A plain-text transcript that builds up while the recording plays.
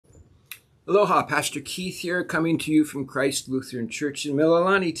Aloha, Pastor Keith here, coming to you from Christ Lutheran Church in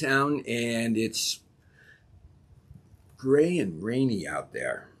Mililani Town, and it's gray and rainy out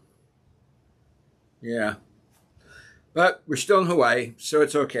there. Yeah, but we're still in Hawaii, so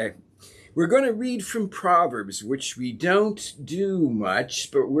it's okay. We're going to read from Proverbs, which we don't do much,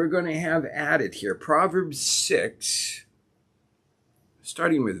 but we're going to have added here. Proverbs 6,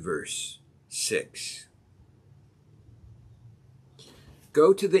 starting with verse 6.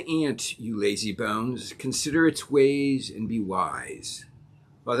 Go to the ant, you lazy bones, consider its ways and be wise.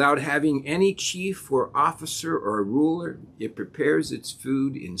 Without having any chief or officer or ruler, it prepares its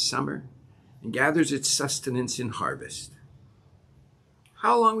food in summer and gathers its sustenance in harvest.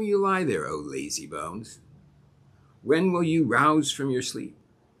 How long will you lie there, O lazy bones? When will you rouse from your sleep?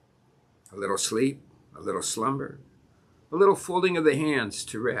 A little sleep, a little slumber, a little folding of the hands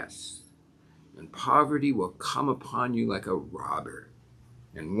to rest, and poverty will come upon you like a robber,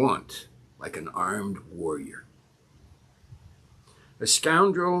 and want like an armed warrior. A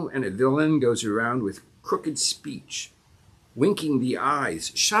scoundrel and a villain goes around with crooked speech, winking the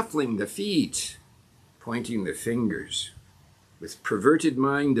eyes, shuffling the feet, pointing the fingers, with perverted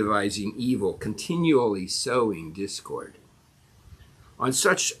mind devising evil, continually sowing discord. On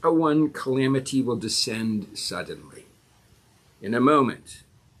such a one, calamity will descend suddenly. In a moment,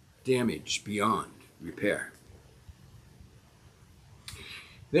 damage beyond repair.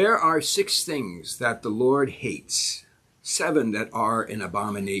 There are 6 things that the Lord hates, 7 that are an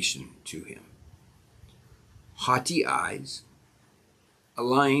abomination to him. Haughty eyes, a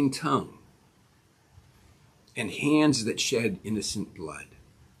lying tongue, and hands that shed innocent blood.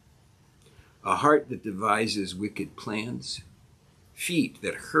 A heart that devises wicked plans, feet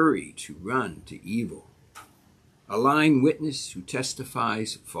that hurry to run to evil. A lying witness who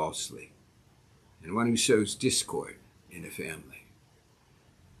testifies falsely, and one who sows discord in a family.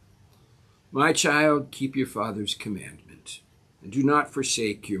 My child, keep your father's commandment, and do not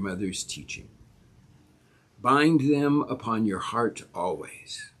forsake your mother's teaching. Bind them upon your heart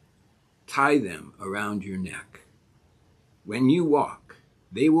always. Tie them around your neck. When you walk,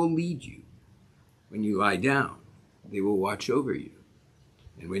 they will lead you. When you lie down, they will watch over you.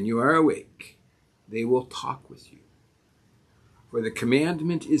 And when you are awake, they will talk with you. For the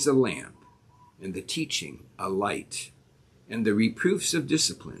commandment is a lamp, and the teaching a light, and the reproofs of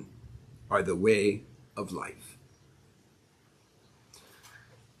discipline are the way of life.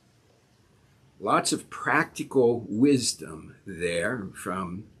 Lots of practical wisdom there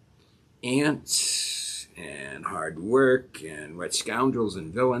from ants and hard work and what scoundrels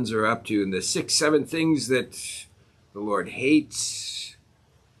and villains are up to, and the 6, 7 things that the Lord hates,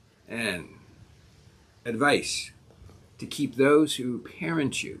 and advice to keep those who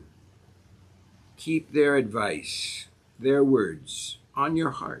parent you, keep their advice, their words on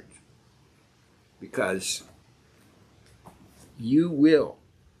your heart. Because you will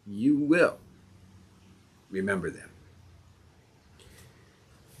remember them.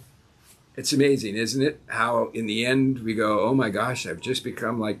 It's amazing, isn't it? How in the end we go, oh my gosh, I've just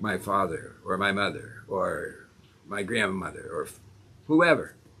become like my father or my mother or my grandmother or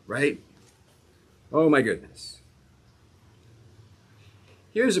whoever, right? Oh my goodness.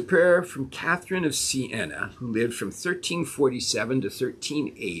 Here's a prayer from Catherine of Siena, who lived from 1347 to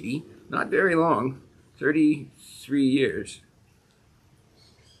 1380. Not very long, 33 years.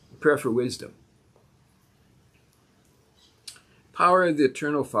 A prayer for wisdom. Power of the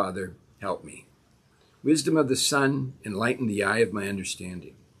eternal Father, help me. Wisdom of the Son, enlighten the eye of my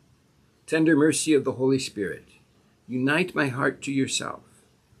understanding. Tender mercy of the Holy Spirit, unite my heart to yourself.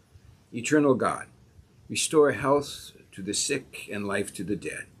 Eternal God, restore health to the sick and life to the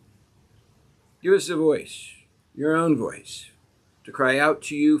dead. Give us a voice, your own voice, to cry out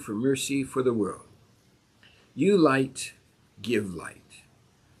to you for mercy for the world. You light, give light.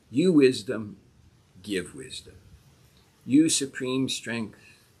 You wisdom, give wisdom. You supreme strength,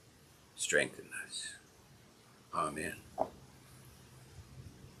 strengthen us. Amen.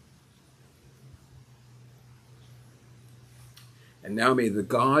 And now may the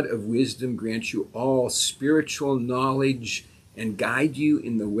God of wisdom grant you all spiritual knowledge and guide you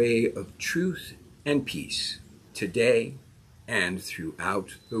in the way of truth and peace today and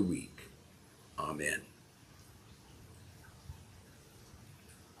throughout the week. Amen.